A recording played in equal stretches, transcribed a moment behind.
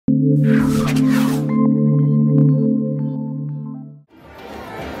মূল্যছাড়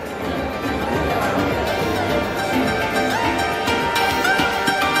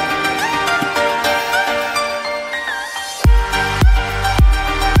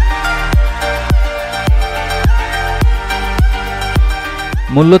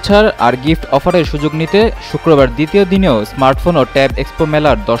আর gift অফারের সুযোগ নিতে শুক্রবার দ্বিতীয় দিনেও স্মার্টফোন ও ট্যাব এক্সপো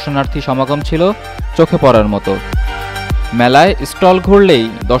মেলার দর্শনার্থী সমাগম ছিল চোখে পড়ার মতো। মেলায় স্টল ঘুরলেই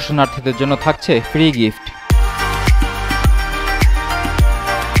দর্শনার্থীদের জন্য থাকছে ফ্রি গিফট।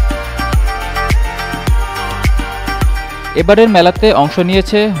 এবারের মেলাতে অংশ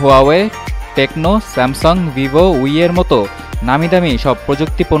নিয়েছে হুয়াওয়ে, টেকনো, স্যামসাং, ভিভো, উইয়ের মতো নামিদামি সব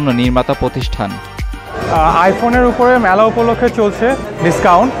প্রযুক্তিপণ্য নির্মাতা প্রতিষ্ঠান। আইফোনের উপরে মেলা উপলক্ষে চলছে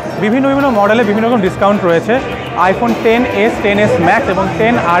ডিসকাউন্ট, বিভিন্ন মডেলে বিভিন্ন রকম ডিসকাউন্ট রয়েছে। আইফোন 10s, 10s ম্যাক্স এবং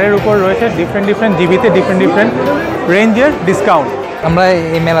 10R এর উপর রয়েছে ডিফারেন্ট জিবিতে ডিফারেন্ট রেঞ্জের ডিসকাউন্ট। আমরা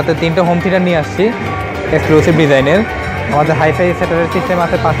এই মেলাতে 3টা হোম থিয়েটার নিয়ে আসছি এক্সক্লুসিভ ডিজাইনের। আমাদের হাইফাই সেটারের সিস্টেম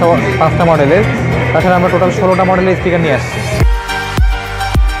আছে 5টা মডেলের, তাছাড়া আমরা টোটাল 16টা মডেলের স্পিকার নিয়ে আসছি।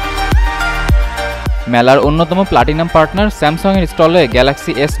 মেলার অন্যতম প্লাটিনাম পার্টনার স্যামসাংয়ের স্টলে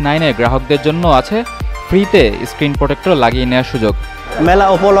গ্যালাক্সি S9 এর গ্রাহকদের জন্য আছে ফ্রিতে স্ক্রিন প্রোটেক্টর লাগিয়ে নেওয়ার সুযোগ। মেলা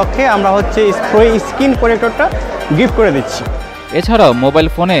উপলক্ষে আমরা স্ক্রিন প্রোটেক্টরটা গিফট করে দিচ্ছি। এছাড়াও মোবাইল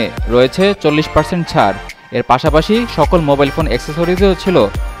ফোনে রয়েছে 40% ছাড়। এর পাশাপাশি সকল মোবাইল ফোন অ্যাক্সেসরিজেও ছিল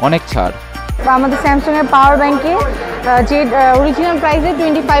অনেক ছাড়। আমাদের স্যামসাংয়ের পাওয়ার ব্যাংকে যে অরিজিনাল প্রাইসে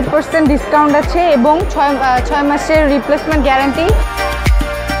 25% ডিসকাউন্ট আছে এবং 6 মাসের রিপ্লেসমেন্ট গ্যারান্টি।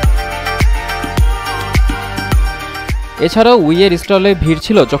 এছাড়াও উইয়ের স্টলে ভিড়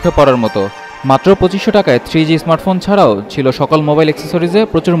ছিল চোখে পড়ার মতো। মাত্র 2500 টাকায় 3G স্মার্টফোন ছাড়াও ছিল সকল মোবাইল অ্যাক্সেসরিজে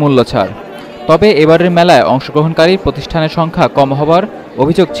প্রচুর মূল্য ছাড়। তবে এবারের মেলায় অংশগ্রহণকারী প্রতিষ্ঠানের সংখ্যা কম হবার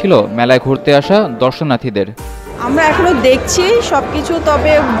অভিযোগ ছিল মেলায় ঘুরতে আসা দর্শনার্থীদের। আমরা এখনও দেখছি সব কিছু,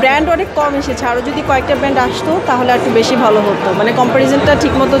 তবে ব্র্যান্ড অনেক কম এসেছে। আরও যদি কয়েকটা ব্র্যান্ড আসতো তাহলে একটু বেশি ভালো হতো। মানে কম্প্যারিজনটা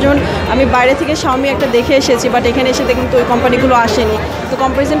ঠিকমতো, যেমন আমি বাইরে থেকে Xiaomi একটা দেখে এসেছি, বাট এখানে এসে দেখুন তো ওই কোম্পানিগুলো আসেনি, তো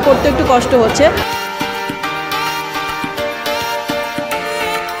কম্প্যারিজন করতে একটু কষ্ট হচ্ছে।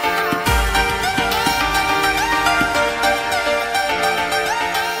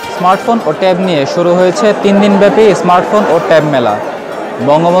 স্মার্টফোন ও ট্যাব নিয়ে শুরু হয়েছে 3 দিনব্যাপী স্মার্টফোন ও ট্যাব মেলা।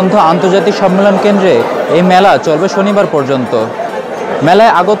 বঙ্গবন্ধু আন্তর্জাতিক সম্মেলন কেন্দ্রে এই মেলা চলবে শনিবার পর্যন্ত।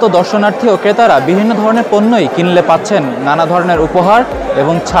 মেলায় আগত দর্শনার্থী ও ক্রেতারা বিভিন্ন ধরনের পণ্যই কিনলে পাচ্ছেন নানা ধরনের উপহার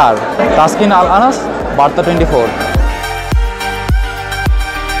এবং ছাড়। তাসকিন আল আনাস, বার্তা 24।